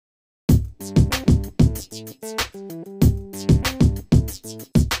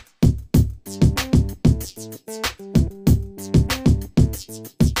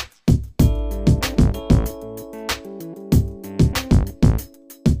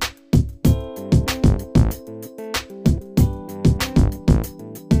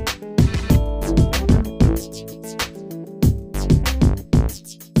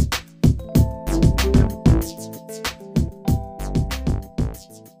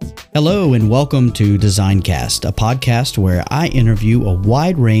Hello and welcome to DesignCast, a podcast where I interview a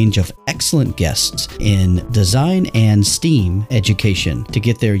wide range of excellent guests in design and STEAM education to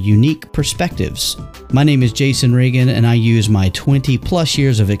get their unique perspectives. My name is Jason Reagan, and I use my 20 plus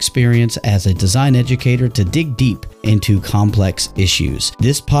years of experience as a design educator to dig deep into complex issues.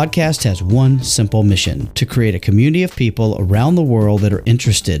 This podcast has one simple mission: to create a community of people around the world that are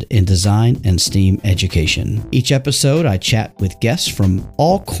interested in design and STEAM education. Each episode, I chat with guests from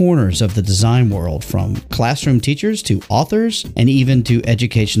all corners of the design world, from classroom teachers to authors and even to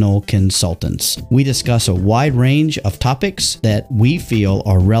educational consultants. We discuss a wide range of topics that we feel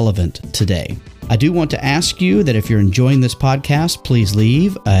are relevant today. I do want to ask you that if you're enjoying this podcast, please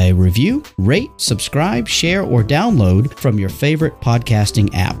leave a review, rate, subscribe, share, or download from your favorite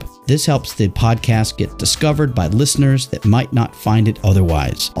podcasting app. This helps the podcast get discovered by listeners that might not find it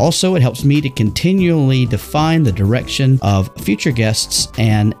otherwise. Also, it helps me to continually define the direction of future guests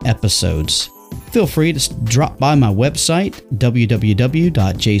and episodes. Feel free to drop by my website,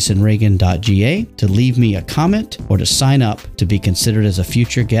 www.jasonreagan.ga, to leave me a comment or to sign up to be considered as a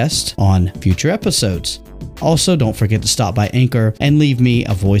future guest on future episodes. Also, don't forget to stop by Anchor and leave me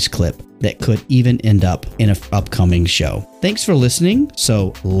a voice clip that could even end up in an upcoming show. Thanks for listening,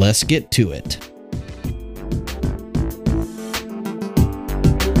 so let's get to it.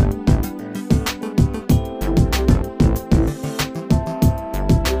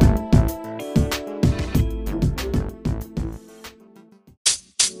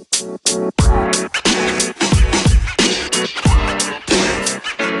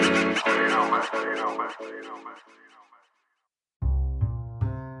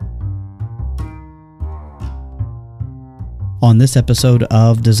 On this episode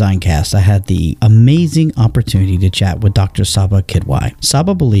of DesignCast, I had the amazing opportunity to chat with Dr. Saba Kidwai.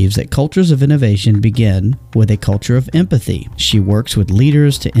 Saba believes that cultures of innovation begin with a culture of empathy. She works with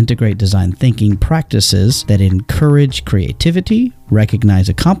leaders to integrate design thinking practices that encourage creativity, recognize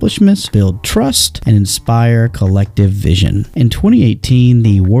accomplishments, build trust, and inspire collective vision. In 2018,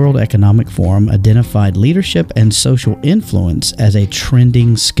 the World Economic Forum identified leadership and social influence as a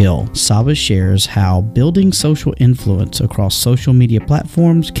trending skill. Saba shares how building social influence across social media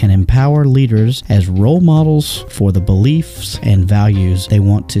platforms can empower leaders as role models for the beliefs and values they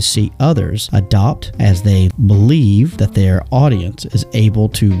want to see others adopt, as they believe that their audience is able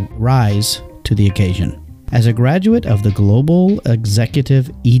to rise to the occasion. As a graduate of the Global Executive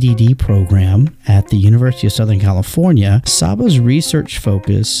EDD program at the University of Southern California, Saba's research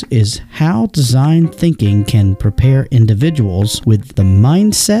focus is how design thinking can prepare individuals with the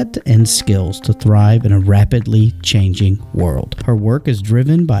mindset and skills to thrive in a rapidly changing world. Her work is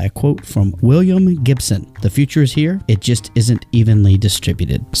driven by a quote from William Gibson: "The future is here, it just isn't evenly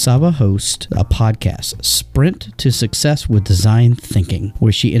distributed." Saba hosts a podcast, Sprint to Success with Design Thinking,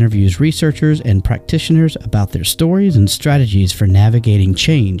 where she interviews researchers and practitioners about their stories and strategies for navigating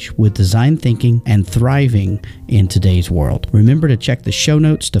change with design thinking and thriving in today's world. Remember to check the show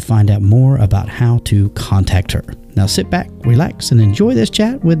notes to find out more about how to contact her. Now sit back, relax, and enjoy this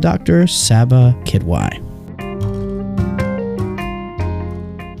chat with Dr. Saba Kidwai.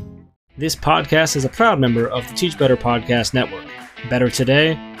 This podcast is a proud member of the Teach Better Podcast Network. Better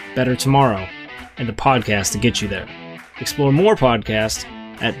today, better tomorrow, and the podcast to get you there. Explore more podcasts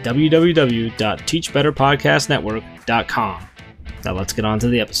at www.teachbetterpodcastnetwork.com. Now let's get on to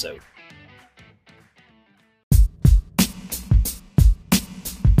the episode.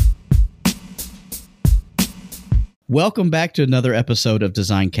 Welcome back to another episode of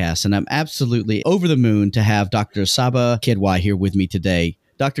DesignCast, and I'm absolutely over the moon to have Dr. Saba Kidwai here with me today.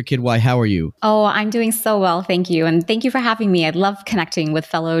 Dr. Kidwai, how are you? Oh, I'm doing so well, thank you. And thank you for having me. I love connecting with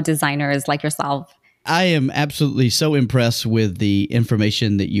fellow designers like yourself. I am absolutely so impressed with the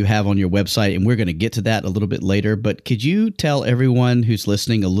information that you have on your website, and we're going to get to that a little bit later. But could you tell everyone who's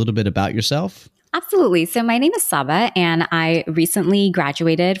listening a little bit about yourself? Absolutely. So my name is Saba, and I recently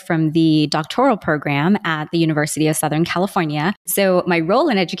graduated from the doctoral program at the University of Southern California. So my role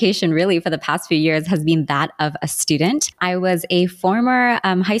in education really for the past few years has been that of a student. I was a former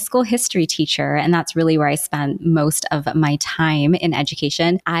high school history teacher, and that's really where I spent most of my time in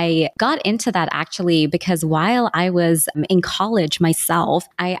education. I got into that actually because while I was in college myself,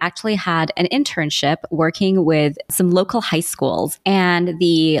 I actually had an internship working with some local high schools, and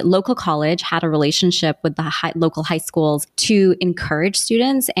the local college had a relationship with the local high schools to encourage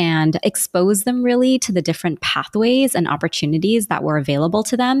students and expose them really to the different pathways and opportunities that were available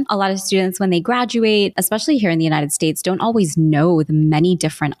to them. A lot of students, when they graduate, especially here in the United States, don't always know the many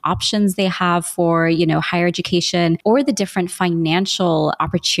different options they have for, higher education or the different financial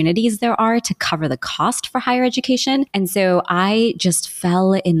opportunities there are to cover the cost for higher education. And so I just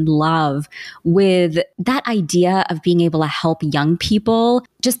fell in love with that idea of being able to help young people,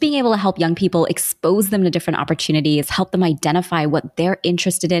 expose them to different opportunities, help them identify what they're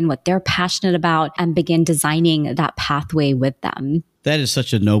interested in, what they're passionate about, and begin designing that pathway with them. That is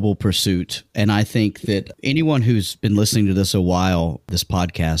such a noble pursuit. And I think that anyone who's been listening to this a while, this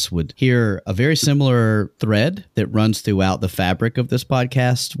podcast, would hear a very similar thread that runs throughout the fabric of this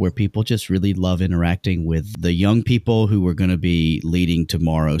podcast, where people just really love interacting with the young people who are going to be leading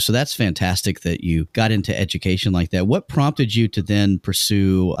tomorrow. So that's fantastic that you got into education like that. What prompted you to then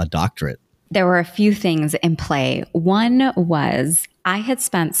pursue a doctorate? There were a few things in play. One was I had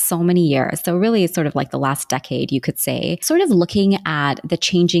spent so many years, so really sort of like the last decade, you could say, sort of looking at the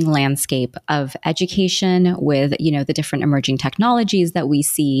changing landscape of education with, the different emerging technologies that we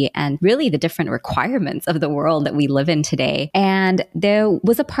see and really the different requirements of the world that we live in today. And there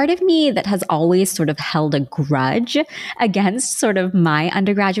was a part of me that has always sort of held a grudge against sort of my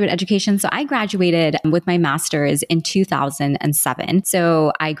undergraduate education. So I graduated with my master's in 2007.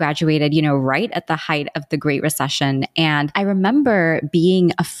 So I graduated, right at the height of the Great Recession. And I remember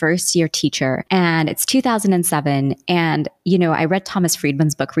being a first year teacher, and it's 2007. And, I read Thomas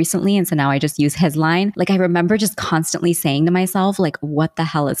Friedman's book recently. And so now I just use his line. Like, I remember just constantly saying to myself, like, what the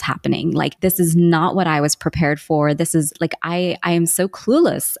hell is happening? Like, this is not what I was prepared for. This is like, I am so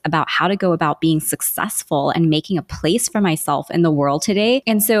clueless about how to go about being successful and making a place for myself in the world today.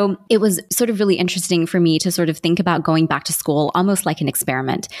 And so it was sort of really interesting for me to sort of think about going back to school almost like an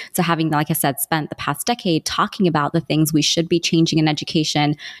experiment. So having, like I said, spent the past decade talking about the things we should be changing in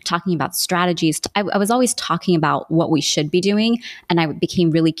education, talking about strategies. I was always talking about what we should be doing. And I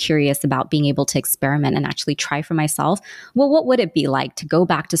became really curious about being able to experiment and actually try for myself. Well, what would it be like to go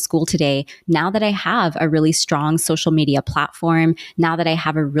back to school today now that I have a really strong social media platform, now that I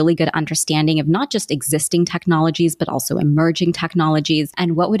have a really good understanding of not just existing technologies, but also emerging technologies?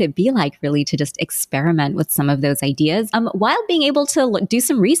 And what would it be like really to just experiment with some of those ideas while being able to do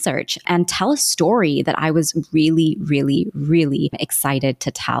some research and tell a story that I was really, really, really excited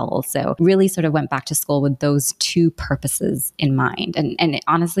to tell. So really sort of went back to school with those two purposes in mind. And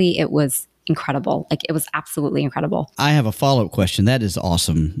honestly, it was incredible. Like, it was absolutely incredible. I have a follow-up question. That is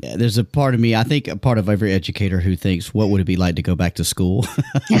awesome. There's a part of me, I think a part of every educator who thinks, what would it be like to go back to school?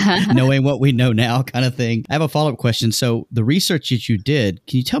 Knowing what we know now kind of thing. I have a follow-up question. So the research that you did,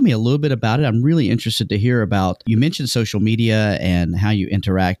 can you tell me a little bit about it? I'm really interested to hear about, you mentioned social media and how you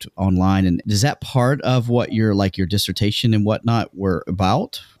interact online. And is that part of what your dissertation and whatnot were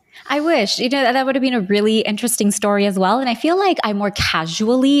about? I wish, that would have been a really interesting story as well. And I feel like I more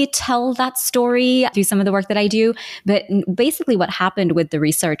casually tell that story through some of the work that I do. But basically what happened with the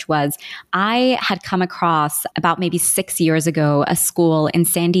research was I had come across about maybe 6 years ago, a school in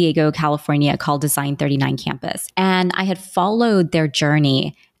San Diego, California called Design 39 Campus. And I had followed their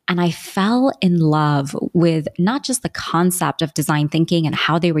journey. And I fell in love with not just the concept of design thinking and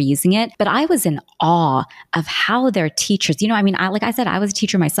how they were using it, but I was in awe of how their teachers, like I said, I was a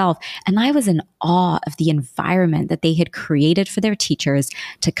teacher myself, and I was in awe of the environment that they had created for their teachers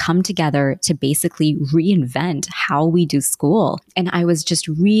to come together to basically reinvent how we do school. And I was just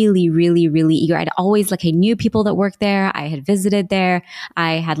really, really, really eager. I knew people that worked there. I had visited there.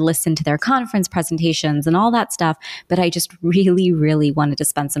 I had listened to their conference presentations and all that stuff, but I just really, really wanted to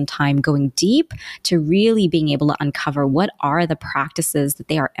spend some time going deep to really being able to uncover what are the practices that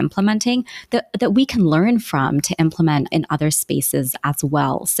they are implementing that we can learn from to implement in other spaces as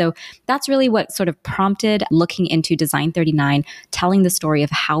well. So that's really what sort of prompted looking into Design 39, telling the story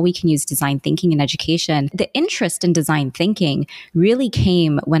of how we can use design thinking in education. The interest in design thinking really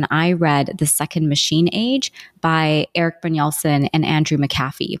came when I read The Second Machine Age by Eric Brynjolfsson and Andrew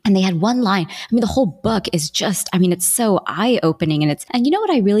McAfee. And they had one line. The whole book is just, it's so eye-opening. And you know what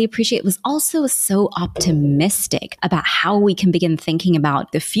I really appreciate was also so optimistic about how we can begin thinking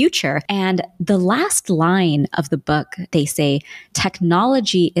about the future. And the last line of the book, they say,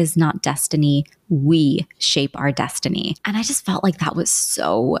 technology is not destiny. We shape our destiny. And I just felt like that was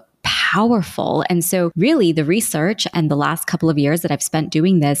so powerful. And so really the research and the last couple of years that I've spent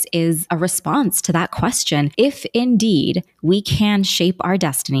doing this is a response to that question. If indeed we can shape our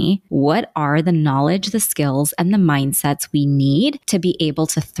destiny, what are the knowledge, the skills, and the mindsets we need to be able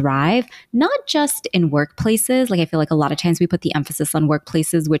to thrive, not just in workplaces? Like I feel like a lot of times we put the emphasis on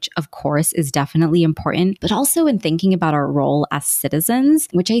workplaces, which of course is definitely important, but also in thinking about our role as citizens,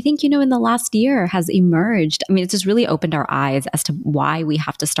 which I think, in the last year has emerged. I mean, it's just really opened our eyes as to why we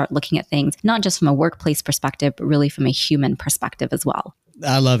have to start looking at things, not just from a workplace perspective, but really from a human perspective as well.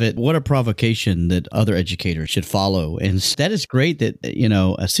 I love it. What a provocation that other educators should follow. And that is great that,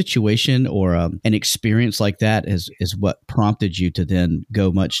 a situation or an experience like that is what prompted you to then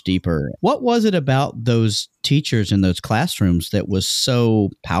go much deeper. What was it about those teachers in those classrooms that was so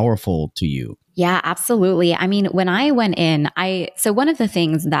powerful to you? Yeah, absolutely. I mean, when I went in, so one of the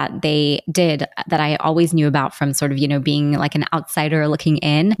things that they did that I always knew about from sort of, being like an outsider looking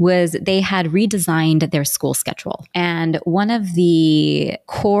in was they had redesigned their school schedule. And one of the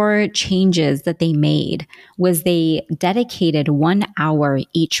core changes that they made was they dedicated 1 hour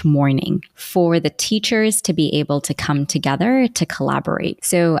each morning for the teachers to be able to come together to collaborate.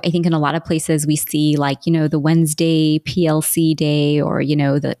 So I think in a lot of places we see like, the Wednesday PLC day or,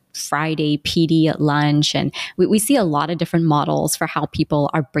 the Friday PD at lunch. And we see a lot of different models for how people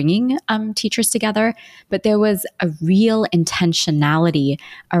are bringing teachers together. But there was a real intentionality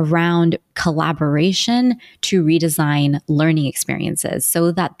around collaboration to redesign learning experiences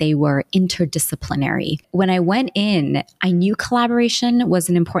so that they were interdisciplinary. When I went in, I knew collaboration was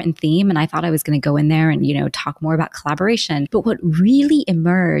an important theme, and I thought I was going to go in there and, talk more about collaboration. But what really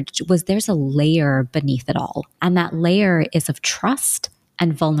emerged was there's a layer beneath it all. And that layer is of trust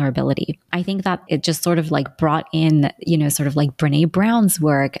and vulnerability. I think that it just sort of like brought in, sort of like Brene Brown's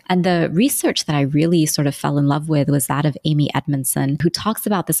work. And the research that I really sort of fell in love with was that of Amy Edmondson, who talks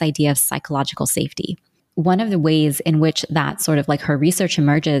about this idea of psychological safety. One of the ways in which that sort of like her research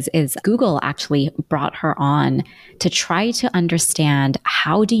emerges is Google actually brought her on to try to understand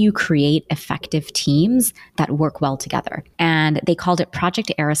how do you create effective teams that work well together. And they called it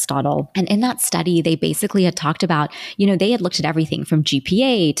Project Aristotle. And in that study, they basically had talked about, they had looked at everything from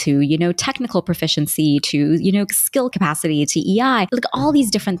GPA to, technical proficiency to, skill capacity to EI, like all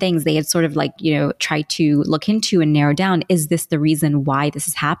these different things they had sort of like, tried to look into and narrow down. Is this the reason why this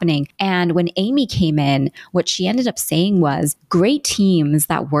is happening? And when Amy came in, what she ended up saying was great teams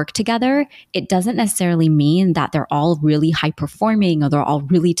that work together, it doesn't necessarily mean that they're all really high performing or they're all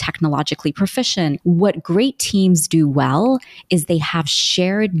really technologically proficient. What great teams do well is they have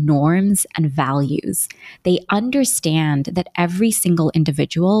shared norms and values. They understand that every single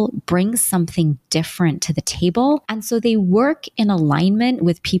individual brings something different to the table. And so they work in alignment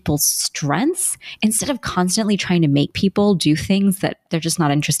with people's strengths instead of constantly trying to make people do things that they're just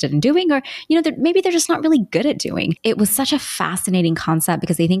not interested in doing, or, maybe they're just not really good at doing. It was such a fascinating concept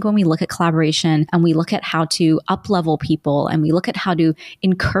because I think when we look at collaboration and we look at how to up-level people and we look at how to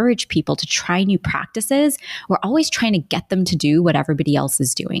encourage people to try new practices, we're always trying to get them to do what everybody else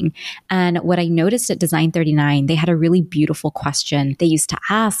is doing. And what I noticed at Design 39, they had a really beautiful question they used to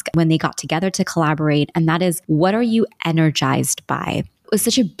ask when they got together to collaborate, and that is, what are you energized by? It was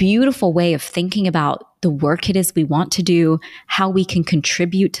such a beautiful way of thinking about the work it is we want to do, how we can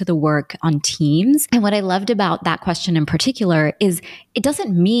contribute to the work on teams. And what I loved about that question in particular is it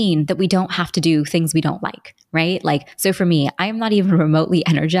doesn't mean that we don't have to do things we don't like, right? Like, so for me, I am not even remotely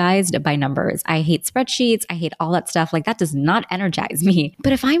energized by numbers. I hate spreadsheets. I hate all that stuff. Like that does not energize me.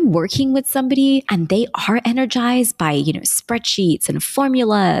 But if I'm working with somebody and they are energized by, spreadsheets and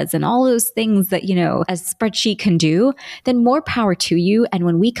formulas and all those things that, a spreadsheet can do, then more power to you. And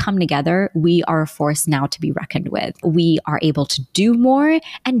when we come together, we are a force now to be reckoned with. We are able to do more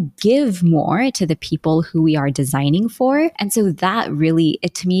and give more to the people who we are designing for. And so that really,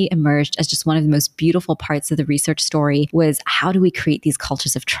 it to me emerged as just one of the most beautiful parts of the research story was how do we create these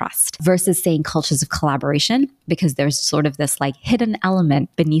cultures of trust versus saying cultures of collaboration, because there's sort of this like hidden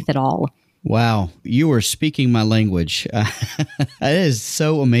element beneath it all. Wow, you are speaking my language. It is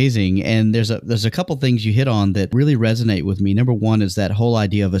so amazing. And there's a couple things you hit on that really resonate with me. Number one is that whole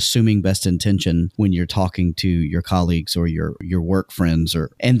idea of assuming best intention when you're talking to your colleagues or your work friends,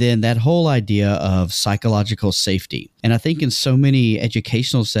 and then that whole idea of psychological safety. And I think in so many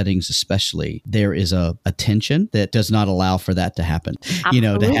educational settings, especially, there is a tension that does not allow for that to happen,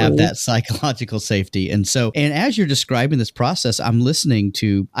 Absolutely. To have that psychological safety. And as you're describing this process, I'm listening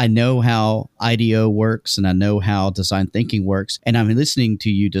to, I know how IDEO works and I know how design thinking works. And I'm listening to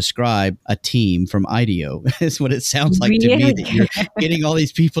you describe a team from IDEO. It's what it sounds like to me, that you're getting all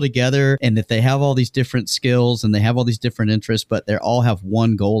these people together and that they have all these different skills and they have all these different interests, but they all have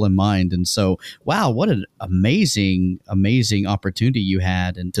one goal in mind. And so, wow, what an amazing opportunity you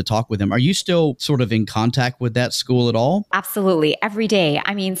had and to talk with them. Are you still sort of in contact with that school at all? Absolutely. Every day.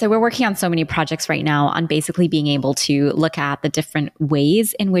 I mean, so we're working on so many projects right now on basically being able to look at the different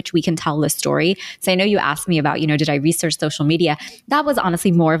ways in which we can tell the story. So I know you asked me about, did I research social media? That was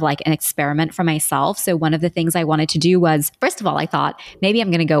honestly more of like an experiment for myself. So one of the things I wanted to do was, first of all, I thought maybe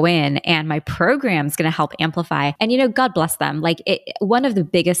I'm going to go in and my program's going to help amplify. And, God bless them. One of the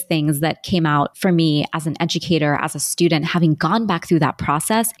biggest things that came out for me as an educator, as a student, having gone back through that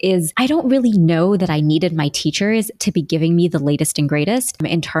process is I don't really know that I needed my teachers to be giving me the latest and greatest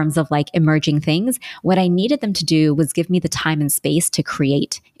in terms of like emerging things. What I needed them to do was give me the time and space to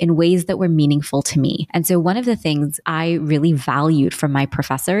create in ways that were meaningful to me. And so one of the things I really valued from my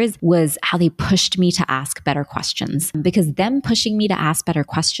professors was how they pushed me to ask better questions, because them pushing me to ask better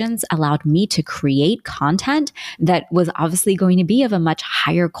questions allowed me to create content that was obviously going to be of a much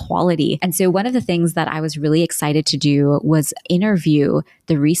higher quality. And so one of the things that I was really excited to do was interview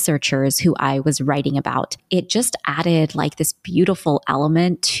the researchers who I was writing about. It just added like this beautiful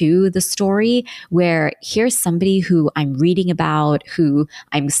element to the story where here's somebody who I'm reading about, who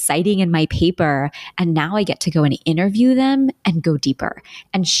I'm citing in my paper, and now I get to go and interview them and go deeper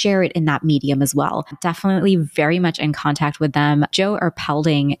and share it in that medium as well. Definitely very much in contact with them. Joe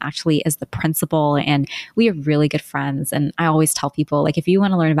Erpelding actually is the principal, and we are really good friends. And I always tell people, like, if you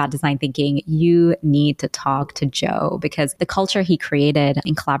want to learn about design thinking, you need to talk to Joe, because the culture he created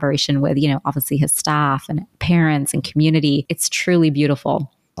in collaboration with, obviously his staff and parents and community, it's truly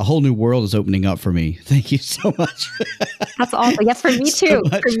beautiful. A whole new world is opening up for me. Thank you so much. That's awesome. Yes, for me too.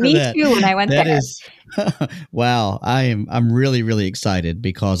 For me too when I went there. Wow. I'm really, really excited,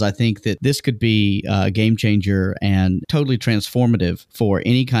 because I think that this could be a game changer and totally transformative for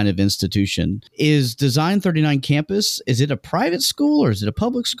any kind of institution. Is Design 39 Campus, is it a private school or is it a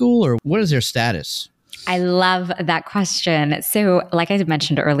public school, or what is their status? I love that question. So like I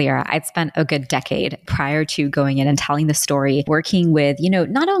mentioned earlier, I'd spent a good decade prior to going in and telling the story, working with,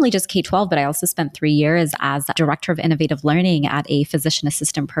 not only just K-12, but I also spent 3 years as director of innovative learning at a physician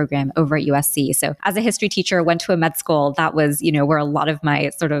assistant program over at USC. So as a history teacher, went to a med school. That was, where a lot of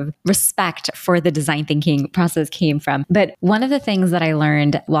my sort of respect for the design thinking process came from. But one of the things that I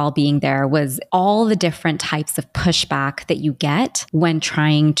learned while being there was all the different types of pushback that you get when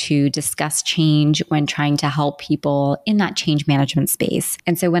trying to discuss change, when trying to help people in that change management space.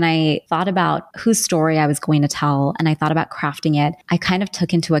 And so when I thought about whose story I was going to tell and I thought about crafting it, I kind of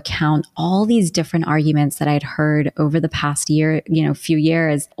took into account all these different arguments that I'd heard over the past year, few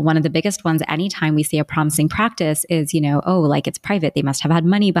years. One of the biggest ones, anytime we see a promising practice is, it's private. They must have had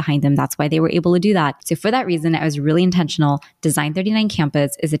money behind them. That's why they were able to do that. So for that reason, I was really intentional. Design 39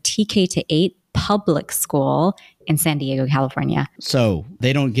 Campus is a TK-8 public school in San Diego, California. So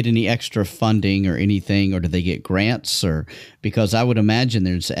they don't get any extra funding or anything, or do they get grants? Or because I would imagine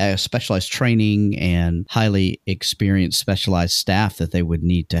there's specialized training and highly experienced specialized staff that they would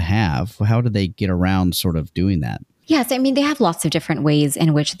need to have. How do they get around sort of doing that? Yes, I mean, they have lots of different ways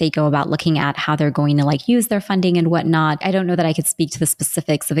in which they go about looking at how they're going to use their funding and whatnot. I don't know that I could speak to the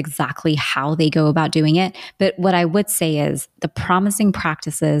specifics of exactly how they go about doing it. But what I would say is the promising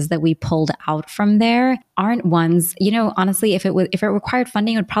practices that we pulled out from there aren't ones, honestly, if it required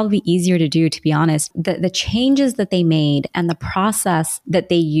funding, it would probably be easier to do, to be honest. The changes that they made and the process that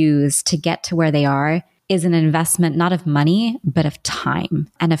they use to get to where they are is an investment not of money, but of time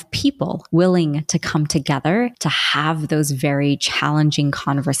and of people willing to come together to have those very challenging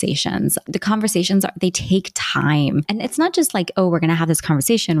conversations. The conversations, they take time. And it's not just like, we're going to have this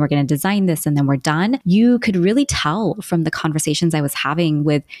conversation, we're going to design this, and then we're done. You could really tell from the conversations I was having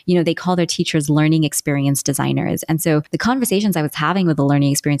with, they call their teachers learning experience designers. And so the conversations I was having with the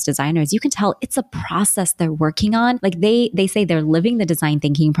learning experience designers, you can tell it's a process they're working on. Like they say they're living the design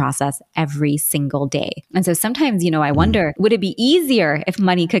thinking process every single day. And so sometimes, I wonder, would it be easier if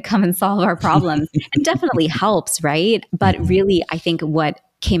money could come and solve our problems? It definitely helps, right? But really, I think what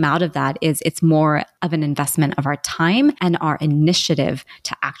came out of that is it's more of an investment of our time and our initiative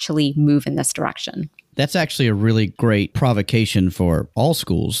to actually move in this direction. That's actually a really great provocation for all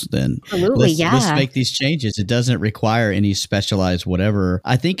schools then. Absolutely, Let's make these changes. It doesn't require any specialized whatever.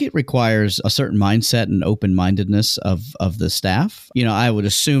 I think it requires a certain mindset and open-mindedness of the staff. I would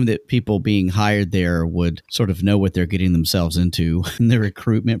assume that people being hired there would sort of know what they're getting themselves into in the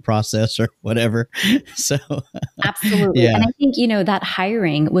recruitment process or whatever. So absolutely. Yeah. And I think, that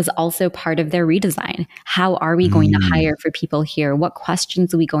hiring was also part of their redesign. How are we going to hire for people here? What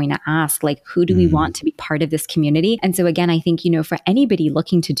questions are we going to ask? Like, who do we want to be part of this community? And so again, I think, for anybody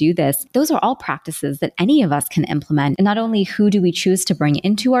looking to do this, those are all practices that any of us can implement. And not only who do we choose to bring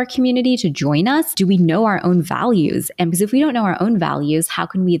into our community to join us, do we know our own values? And because if we don't know our own values, how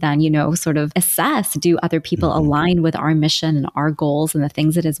can we then, sort of assess, do other people align with our mission and our goals and the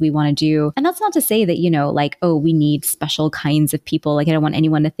things it is we want to do? And that's not to say that, we need special kinds of people. Like, I don't want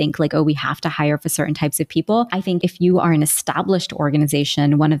anyone to think like, we have to hire for certain types of people. I think if you are an established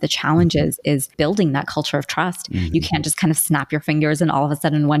organization, one of the challenges is building that culture of trust. You can't just kind of snap your fingers and all of a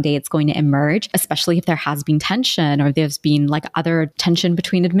sudden one day it's going to emerge, especially if there has been tension or there's been like other tension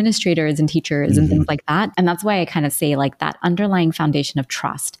between administrators and teachers and things like that. And that's why I kind of say like that underlying foundation of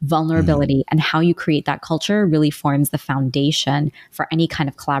trust, vulnerability, and how you create that culture really forms the foundation for any kind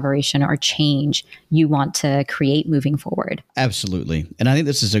of collaboration or change you want to create moving forward. Absolutely. And I think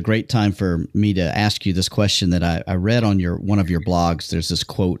this is a great time for me to ask you this question that I read on one of your blogs. There's this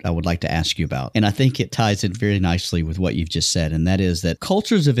quote I would like to ask you about. And I think it ties in very nicely with what you've just said. And that is that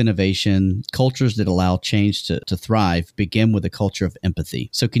cultures of innovation, cultures that allow change to thrive, begin with a culture of empathy.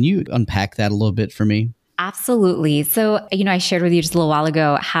 So can you unpack that a little bit for me? Absolutely. So, I shared with you just a little while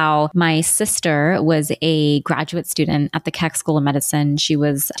ago how my sister was a graduate student at the Keck School of Medicine. She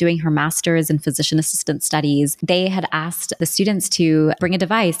was doing her master's in physician assistant studies. They had asked the students to bring a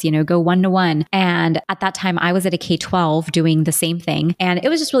device, go one-to-one. And at that time, I was at a K-12 doing the same thing. And it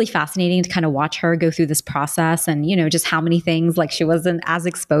was just really fascinating to kind of watch her go through this process and, just how many things like she wasn't as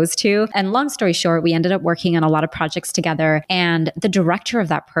exposed to. And long story short, we ended up working on a lot of projects together. And the director of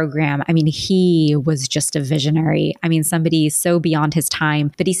that program, he was just a visionary. Somebody so beyond his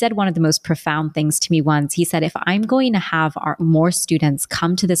time. But he said one of the most profound things to me once. He said, if I'm going to have more students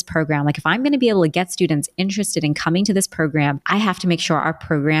come to this program, like if I'm going to be able to get students interested in coming to this program, I have to make sure our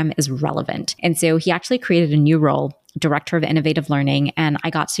program is relevant. And so he actually created a new role, Director of Innovative Learning. And I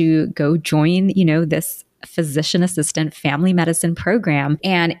got to go join, this physician assistant family medicine program.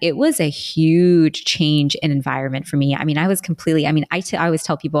 And it was a huge change in environment for me. I was completely, I always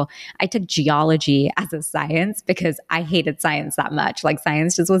tell people I took geology as a science because I hated science that much. Like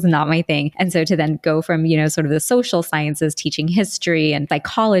science just was not my thing. And so to then go from, sort of the social sciences, teaching history and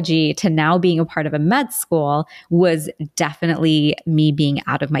psychology to now being a part of a med school was definitely me being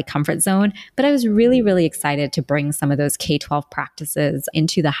out of my comfort zone. But I was really, really excited to bring some of those K-12 practices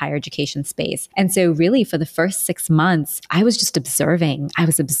into the higher education space. And so really for the first 6 months, I was just observing. I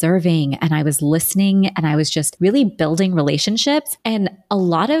was observing and I was listening and I was just really building relationships. And a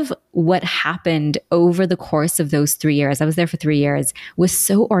lot of what happened over the course of those 3 years, I was there for 3 years, was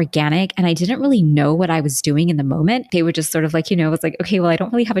so organic and I didn't really know what I was doing in the moment. They were just sort of like, it was like, okay, well, I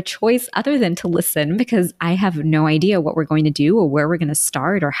don't really have a choice other than to listen because I have no idea what we're going to do or where we're going to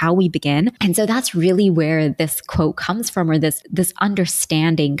start or how we begin. And so that's really where this quote comes from, or this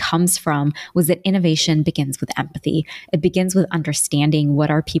understanding comes from, was that innovation begins with empathy. It begins with understanding what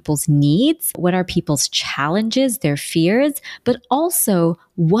are people's needs, what are people's challenges, their fears, but also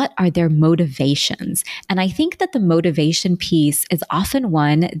what are their motivations? And I think that the motivation piece is often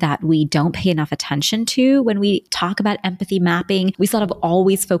one that we don't pay enough attention to when we talk about empathy mapping. We sort of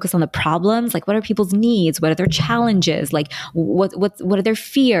always focus on the problems, like what are people's needs? What are their challenges? Like what are their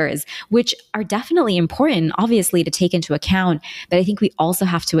fears, which are definitely important, obviously, to take into account. But I think we also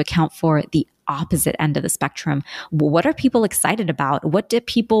have to account for the opposite end of the spectrum. What are people excited about? What do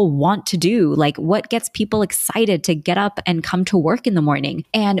people want to do? Like what gets people excited to get up and come to work in the morning?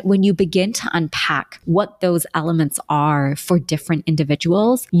 And when you begin to unpack what those elements are for different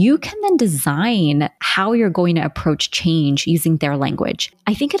individuals, you can then design how you're going to approach change using their language.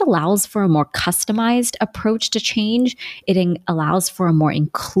 I think it allows for a more customized approach to change. It allows for a more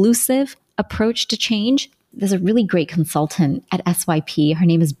inclusive approach to change. There's a really great consultant at SYP. Her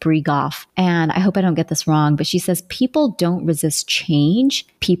name is Bree Goff. And I hope I don't get this wrong, but she says, people don't resist change,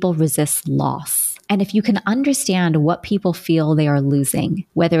 people resist loss. And if you can understand what people feel they are losing,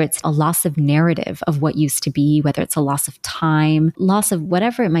 whether it's a loss of narrative of what used to be, whether it's a loss of time, loss of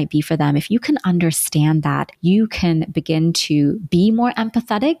whatever it might be for them, if you can understand that, you can begin to be more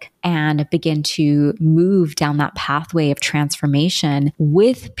empathetic and begin to move down that pathway of transformation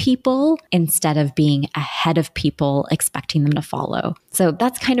with people instead of being ahead of people, expecting them to follow. So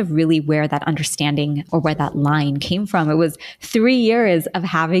that's kind of really where that understanding or where that line came from. It was 3 years of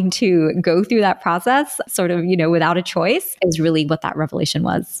having to go through that process sort of, without a choice is really what that revelation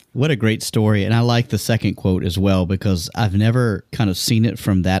was. What a great story. And I like the second quote as well, because I've never kind of seen it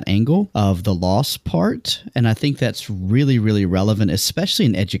from that angle of the loss part. And I think that's really, really relevant, especially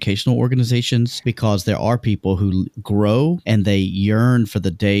in educational organizations, because there are people who grow and they yearn for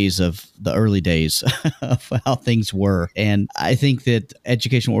the days of the early days of how things were. And I think that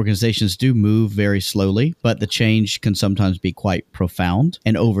educational organizations do move very slowly, but the change can sometimes be quite profound.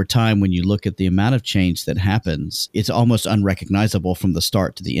 And over time, when you look at the amount of change that happens, it's almost unrecognizable from the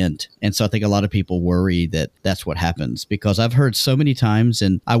start to the end. And so I think a lot of people worry that that's what happens, because I've heard so many times,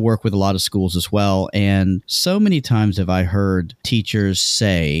 and I work with a lot of schools as well, and so many times have I heard teachers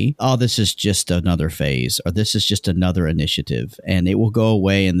say, oh, this is just another phase, or this is just another initiative, and it will go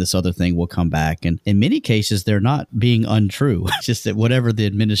away and this other thing will come back. And in many cases, they're not being untrue. It's just that whatever the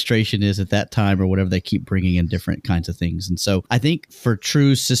administration is at that time or whatever, they keep bringing in different kinds of things. And so I think for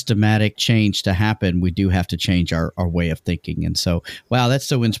true systematic change to happen, we do have to change our way of thinking. And so, wow, that's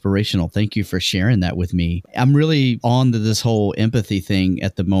so inspirational. Thank you for sharing that with me. I'm really on to this whole empathy thing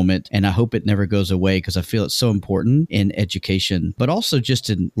at the moment, and I hope it never goes away, because I feel it's so important in education, but also just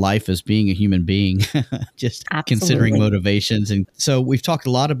in life as being a human being, just Absolutely. Considering motivations. And so we've talked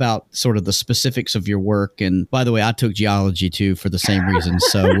a lot about sort of the specifics of your work. And by the way, I took geology too for the same reason.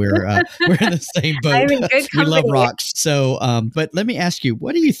 So we're in the same boat. I'm in good We love company. rocks. So, but let me ask you,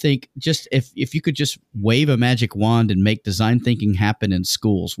 what do you think, just if you could just wave a magic wand and make design thinking happen in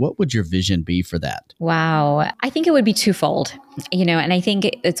schools, what would your vision be for that? Wow. I think it would be twofold, and I think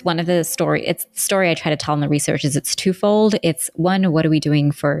it's one of the it's the story I try to tell in the research is it's twofold. It's one, what are we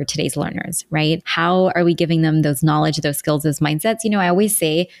doing for today's learners, right? How are we giving them those knowledge, those skills, those mindsets? I always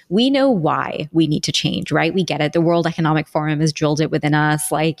say, we know why we need to change, right? We get it. The World Economic Forum has drilled it within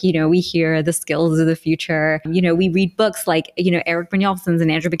us. We hear the skills of the future. We read books like, Eric Brynjolfsson's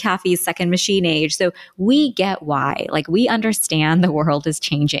and Andrew McAfee's Second Machine Age. So we get why, we understand the world is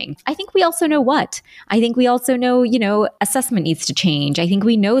changing. I think we also know what. I think we also know, assessment needs to change. I think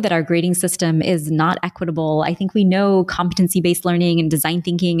we know that our grading system is not equitable. I think we know competency-based learning and design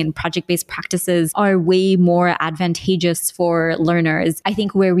thinking and project-based practices are way more advantageous for learners. I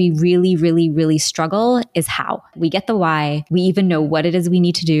think where we really, really, really struggle is how. We get the why. We even know what it is we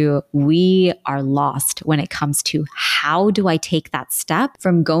need to do. We are lost when it comes to how do I take that step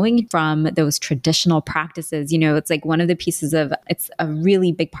from going from those traditional practices. It's like one of the pieces of, it's a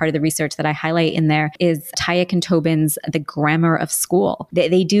really big part of the research that I highlight in there is Tayek and Tobin's The Grammar of School.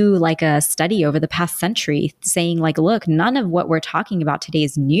 They do like a study over the past century saying look, none of what we're talking about today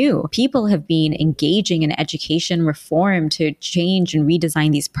is new. People have been engaging in education reform to change and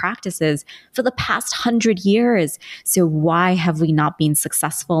redesign these practices for the past 100 years. So why have we not been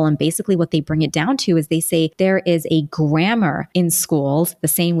successful? And basically what they bring it down to is they say there is a grammar in schools, the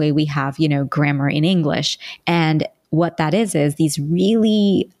same way we have, grammar in English. And what that is these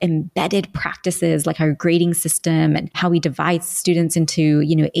really embedded practices like our grading system and how we divide students into,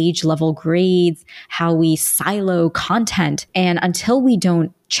 age level grades, how we silo content. And until we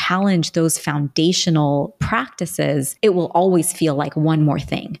don't challenge those foundational practices, it will always feel like one more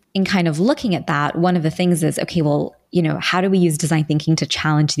thing. In kind of looking at that, one of the things is, okay, well, how do we use design thinking to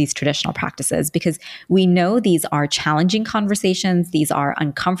challenge these traditional practices? Because we know these are challenging conversations, these are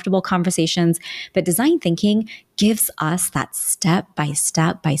uncomfortable conversations, but design thinking gives us that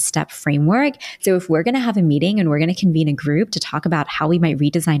step-by-step framework. So if we're going to have a meeting and we're going to convene a group to talk about how we might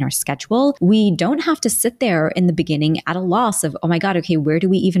redesign our schedule, we don't have to sit there in the beginning at a loss of, oh my God, okay, where do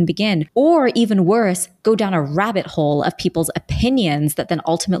we even begin? Or even worse, go down a rabbit hole of people's opinions that then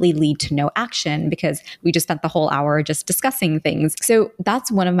ultimately lead to no action because we just spent the whole hour just discussing things. So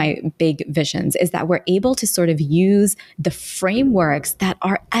that's one of my big visions, is that we're able to sort of use the frameworks that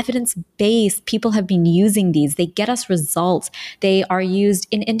are evidence-based. People have been using these. They get us results. They are used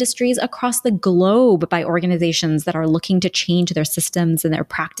in industries across the globe by organizations that are looking to change their systems and their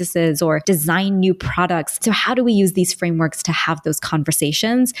practices or design new products. So how do we use these frameworks to have those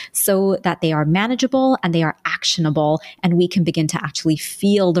conversations so that they are manageable and they are actionable, and we can begin to actually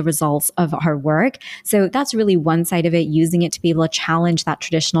feel the results of our work? So that's really one side of it, using it to be able to challenge that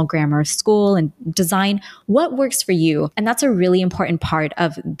traditional grammar of school and design what works for you. And that's a really important part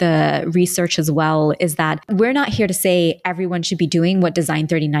of the research as well, is that we're not here to say everyone should be doing what Design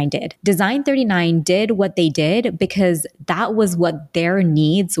 39 did. Design 39 did what they did because that was what their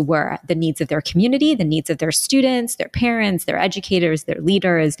needs were, the needs of their community, the needs of their students, their parents, their educators, their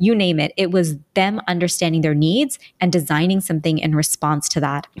leaders, you name it. It was them understanding their needs and designing something in response to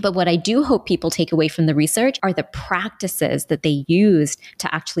that. But what I do hope people take away from the research are the practices that they used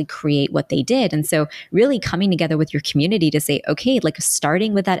to actually create what they did. And so really coming together with your community to say, okay, like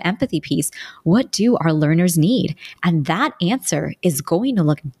starting with that empathy piece, what do our learners need? And that answer is going to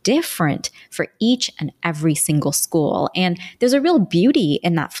look different for each and every single school. And there's a real beauty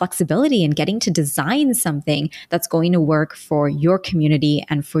in that flexibility and getting to design something that's going to work for your community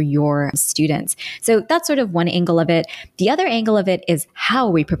and for your students. So that's sort of one angle of it. The other angle of it is, how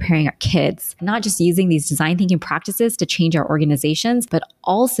are we preparing our kids? Not just using these design thinking practices to change our organizations, but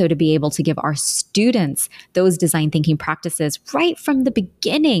also to be able to give our students those design thinking practices right from the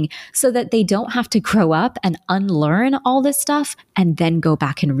beginning so that they don't have to grow up and unlearn all this stuff and then go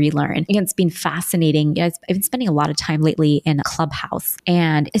back and relearn. Again, it's been fascinating. I've been spending a lot of time lately in Clubhouse,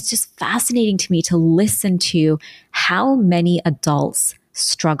 and it's just fascinating to me to listen to how many adults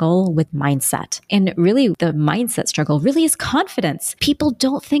struggle with mindset. And really, the mindset struggle really is confidence. People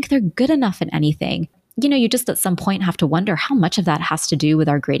don't think they're good enough in anything. You just at some point have to wonder how much of that has to do with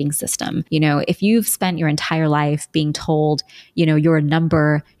our grading system. If you've spent your entire life being told, you're a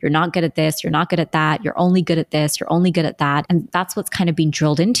number, you're not good at this, you're not good at that, you're only good at this, you're only good at that. And that's what's kind of being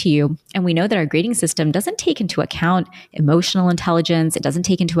drilled into you. And we know that our grading system doesn't take into account emotional intelligence. It doesn't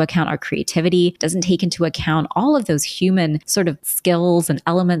take into account our creativity. It doesn't take into account all of those human sort of skills and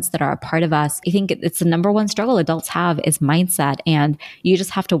elements that are a part of us. I think it's the number one struggle adults have is mindset. And you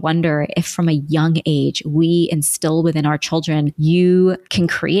just have to wonder if from a young age, we instill within our children, you can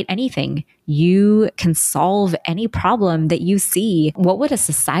create anything. You can solve any problem that you see. What would a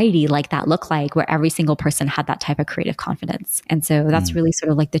society like that look like where every single person had that type of creative confidence? And so that's really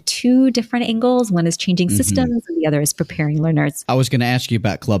sort of like the two different angles. One is changing systems and the other is preparing learners. I was going to ask you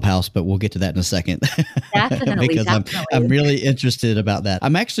about Clubhouse, but we'll get to that in a second. Definitely. Because I'm really interested about that.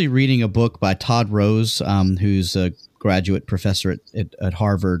 I'm actually reading a book by Todd Rose, who's a graduate professor at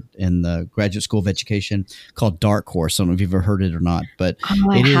Harvard in the Graduate School of Education, called Dark Horse. I don't know if you've ever heard it or not, but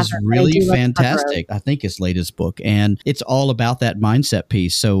it is really fantastic. I think it's latest book, and it's all about that mindset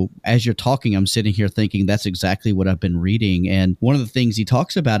piece. So as you're talking, I'm sitting here thinking that's exactly what I've been reading. And one of the things he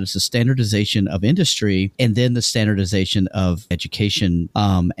talks about is the standardization of industry and then the standardization of education,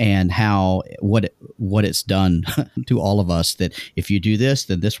 and how what it's done to all of us, that if you do this,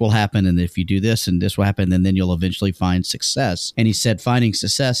 then this will happen. And if you do this, and this will happen, and then you'll eventually find success. And he said finding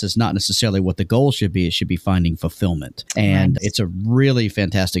success is not necessarily what the goal should be. It should be finding fulfillment. And it's a really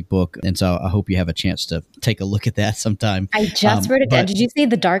fantastic book. And so I hope you have a chance to take a look at that sometime. I just wrote it down. Did you say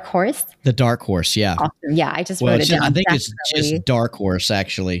The Dark Horse? The Dark Horse, yeah. Awesome. Yeah, I just wrote it down. I think it's just Dark Horse,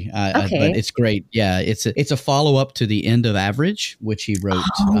 actually. Okay. But it's great. Yeah, it's a follow-up to The End of Average, which he wrote.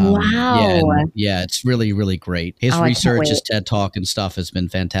 Oh, wow. Yeah, it's really, really great. His research, his TED Talk and stuff has been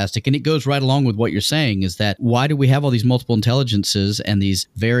fantastic. And it goes right along with what you're saying, is that why do we have all these multiple intelligences and these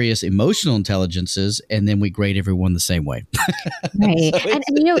various emotional intelligences, and then we grade everyone the same way? Right. So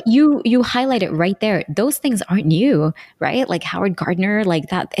and you highlight it right there. Those things aren't new, right? Like Howard Gardner, like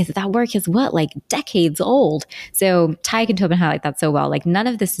that work is like decades old. So Ty can Tobin highlight that so well. Like none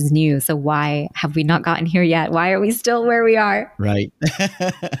of this is new. So why have we not gotten here yet? Why are we still where we are? Right.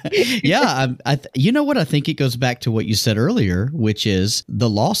 Yeah. You know what? I think it goes back to what you said earlier, which is the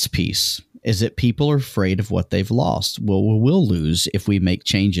loss piece. Is that people are afraid of what they've lost. Well, we'll lose if we make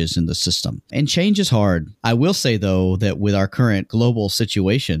changes in the system. And change is hard. I will say, though, that with our current global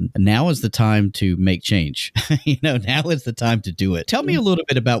situation, now is the time to make change. Now is the time to do it. Tell me a little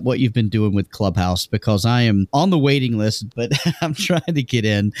bit about what you've been doing with Clubhouse, because I am on the waiting list, but I'm trying to get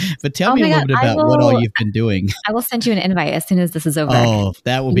in. But tell me a little bit about what all you've been doing. I will send you an invite as soon as this is over. Oh,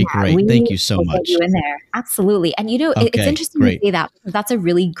 that will be great. Thank you so much. Get you in there. Absolutely. And it's interesting to say that, because that's a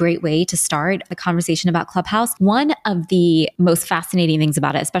really great way to start start the conversation about Clubhouse, one of the most fascinating things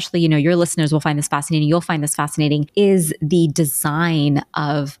about it, especially, your listeners will find this fascinating, you'll find this fascinating, is the design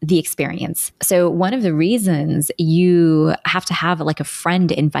of the experience. So one of the reasons you have to have like a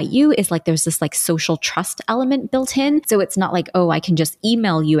friend invite you is like there's this like social trust element built in. So it's not like, oh, I can just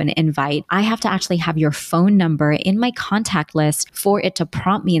email you an invite. I have to actually have your phone number in my contact list for it to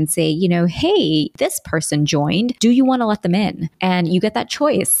prompt me and say, hey, this person joined. Do you want to let them in? And you get that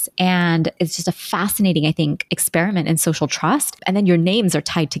choice. And it's just a fascinating, I think, experiment in social trust. And then your names are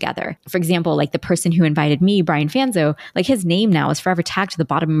tied together. For example, like the person who invited me, Brian Fanzo, like his name now is forever tagged to the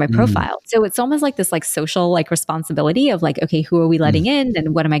bottom of my profile. So it's almost like this like social like responsibility of like, okay, who are we letting in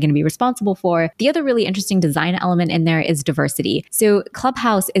and what am I going to be responsible for? The other really interesting design element in there is diversity. So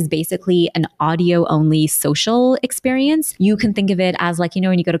Clubhouse is basically an audio only social experience. You can think of it as like,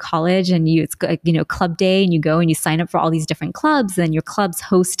 when you go to college and it's club day and you go and you sign up for all these different clubs and your clubs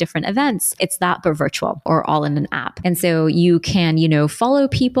host different events. It's that, but virtual or all in an app. And so you can, follow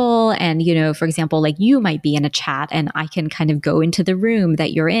people and, for example, like you might be in a chat and I can kind of go into the room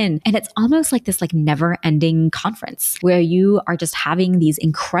that you're in. And it's almost like this like never ending conference where you are just having these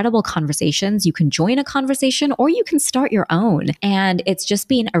incredible conversations. You can join a conversation or you can start your own. And it's just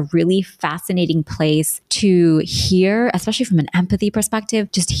been a really fascinating place to hear, especially from an empathy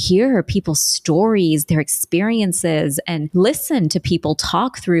perspective, just hear people's stories, their experiences, and listen to people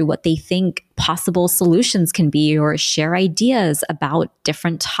talk through what they think possible solutions can be or share ideas about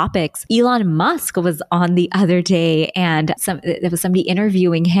different topics. Elon Musk was on the other day and there was somebody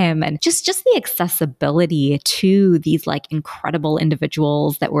interviewing him, and just the accessibility to these like incredible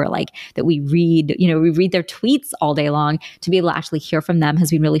individuals that we read, we read their tweets all day long. To be able to actually hear from them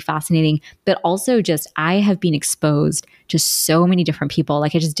has been really fascinating. But also just, I have been exposed to so many different people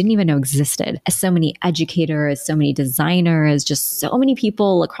like I just didn't even know existed. So many educators, so many designers, just so many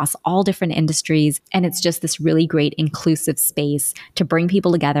people across all different industries. And it's just this really great inclusive space to bring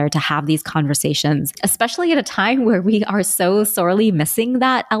people together, to have these conversations, especially at a time where we are so sorely missing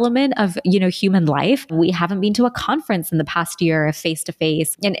that element of, human life. We haven't been to a conference in the past year face to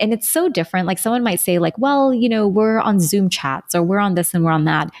face. And it's so different. Like someone might say like, well, we're on Zoom chats or we're on this and we're on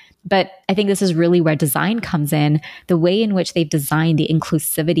that. But I think this is really where design comes in, the way in which they've designed the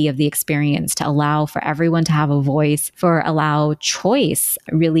inclusivity of the experience to allow for everyone to have a voice, allow choice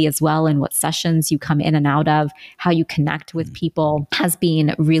really as well in what sessions you come in and out of, how you connect with people has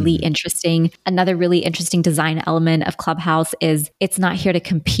been really interesting. Another really interesting design element of Clubhouse is it's not here to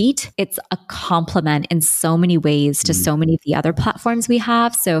compete. It's a complement in so many ways to so many of the other platforms we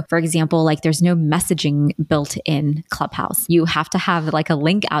have. So for example, like there's no messaging built in Clubhouse. You have to have like a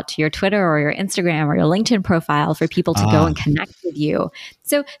link out to your Twitter or your Instagram or your LinkedIn profile for people to go and connect with you.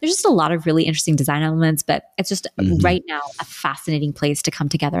 So there's just a lot of really interesting design elements, but it's just right now a fascinating place to come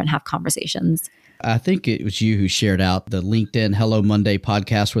together and have conversations. I think it was you who shared out the LinkedIn Hello Monday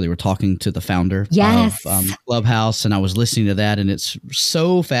podcast where they were talking to the founder of Clubhouse. And I was listening to that, and it's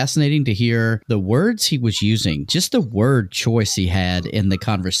so fascinating to hear the words he was using. Just the word choice he had in the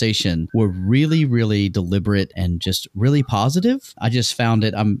conversation were really, really deliberate and just really positive. I just found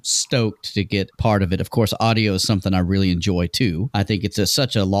it. I'm stoked to get part of it. Of course, audio is something I really enjoy too. I think it's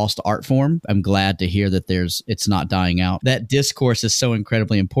such a lost art form. I'm glad to hear that it's not dying out. That discourse is so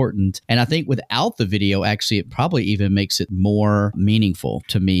incredibly important. And I think without the video, actually, it probably even makes it more meaningful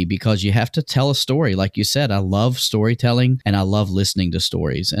to me because you have to tell a story. Like you said, I love storytelling and I love listening to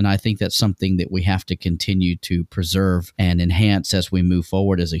stories. And I think that's something that we have to continue to preserve and enhance as we move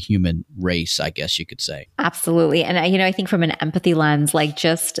forward as a human race, I guess you could say. Absolutely. And I think from an empathy lens, like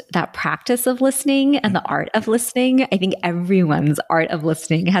just that practice of listening and the art of listening, I think everyone's art of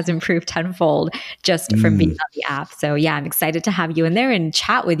listening has improved tenfold just from being on the app. So yeah, I'm excited to have you in there and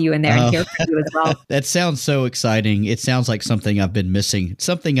chat with you in there and hear from you as well. That sounds so exciting. It sounds like something I've been missing,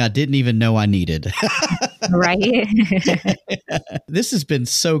 something I didn't even know I needed. Right. This has been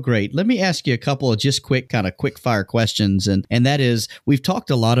so great. Let me ask you a couple of just quick fire questions. And that is, we've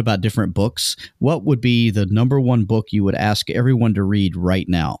talked a lot about different books. What would be the number one book you would ask everyone to read right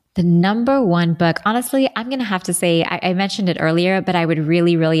now? The number one book, honestly, I'm going to have to say, I mentioned it earlier, but I would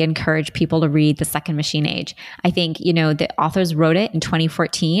really, really encourage people to read The Second Machine Age. I think, the authors wrote it in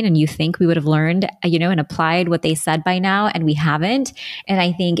 2014 and you think we would have learned, and applied what they said by now, and we haven't. And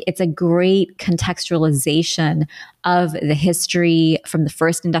I think it's a great contextualization of the history from the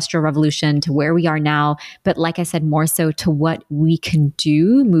first industrial revolution to where we are now. But like I said, more so to what we can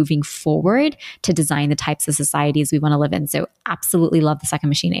do moving forward to design the types of societies we want to live in. So absolutely love The Second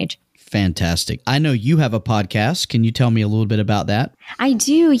Machine Age. Fantastic. I know you have a podcast. Can you tell me a little bit about that? I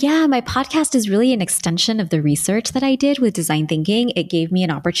do. Yeah. My podcast is really an extension of the research that I did with design thinking. It gave me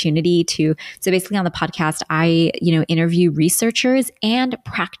an opportunity so basically on the podcast, I, interview researchers and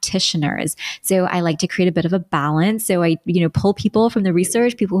practitioners. So I like to create a bit of a balance. So I, pull people from the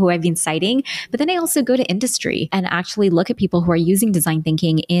research, people who I've been citing, but then I also go to industry and actually look at people who are using design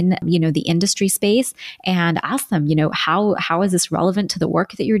thinking in, the industry space and ask them, how is this relevant to the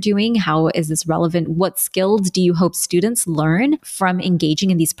work that you're doing? How is this relevant? What skills do you hope students learn from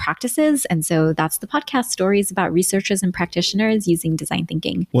engaging in these practices? And so that's the podcast, stories about researchers and practitioners using design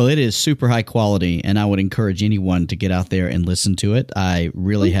thinking. Well, it is super high quality, and I would encourage anyone to get out there and listen to it. I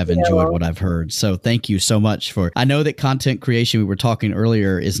really have enjoyed what I've heard. So thank you so much I know that content creation, we were talking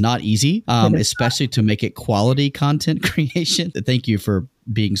earlier, is not easy, especially to make it quality content creation. Thank you for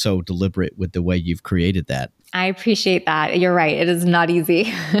being so deliberate with the way you've created that. I appreciate that. You're right. It is not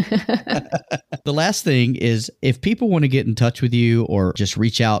easy. The last thing is, if people want to get in touch with you or just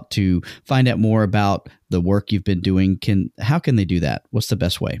reach out to find out more about the work you've been doing, how can they do that? What's the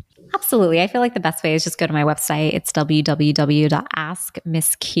best way? Absolutely. I feel like the best way is just go to my website. It's www.askmsq,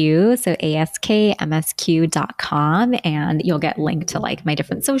 so askmsq.com, and you'll get linked to like my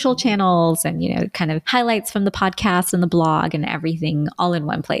different social channels and, kind of highlights from the podcast and the blog and everything all in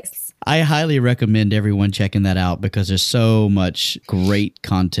one place. I highly recommend everyone checking that out because there's so much great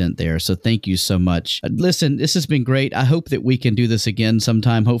content there. So thank you so much. Listen, this has been great. I hope that we can do this again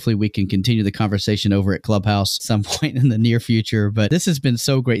sometime. Hopefully we can continue the conversation over at Clubhouse at some point in the near future. But this has been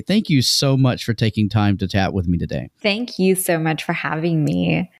so great. Thank you so much for taking time to chat with me today. Thank you so much for having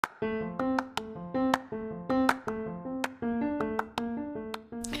me.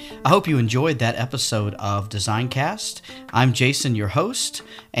 I hope you enjoyed that episode of DesignCast. I'm Jason, your host,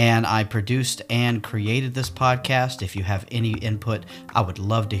 and I produced and created this podcast. If you have any input, I would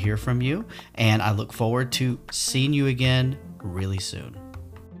love to hear from you, and I look forward to seeing you again really soon.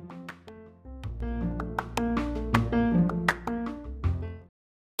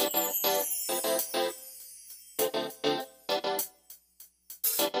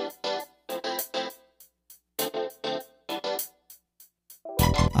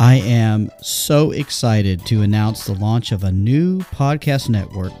 I am so excited to announce the launch of a new podcast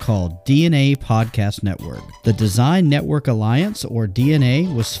network called DNA Podcast Network. The Design Network Alliance, or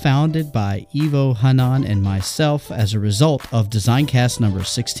DNA, was founded by Ivo Hanan and myself as a result of DesignCast number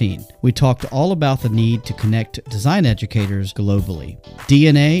 16. We talked all about the need to connect design educators globally.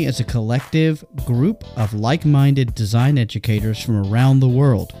 DNA is a collective group of like-minded design educators from around the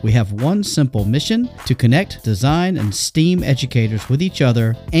world. We have one simple mission: to connect design and STEAM educators with each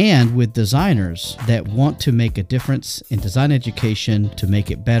other and with designers that want to make a difference in design education to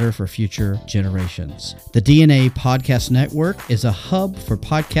make it better for future generations. The DNA Podcast Network is a hub for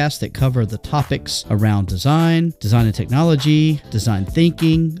podcasts that cover the topics around design and technology, design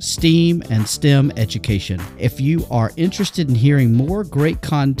thinking, STEAM, and STEM education. If you are interested in hearing more great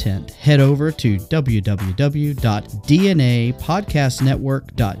content, head over to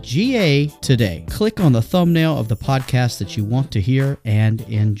www.dnapodcastnetwork.ga today. Click on the thumbnail of the podcast that you want to hear and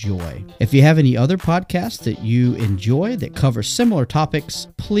enjoy. If you have any other podcasts that you enjoy that cover similar topics,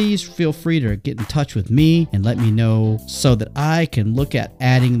 please feel free to get in touch with me and let me know so that I can look at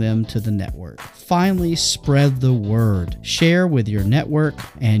adding them to the network. Finally, spread the word. Share with your network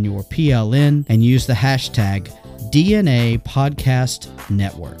and your PLN and use the hashtag DNA Podcast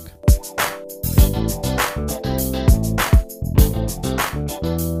Network.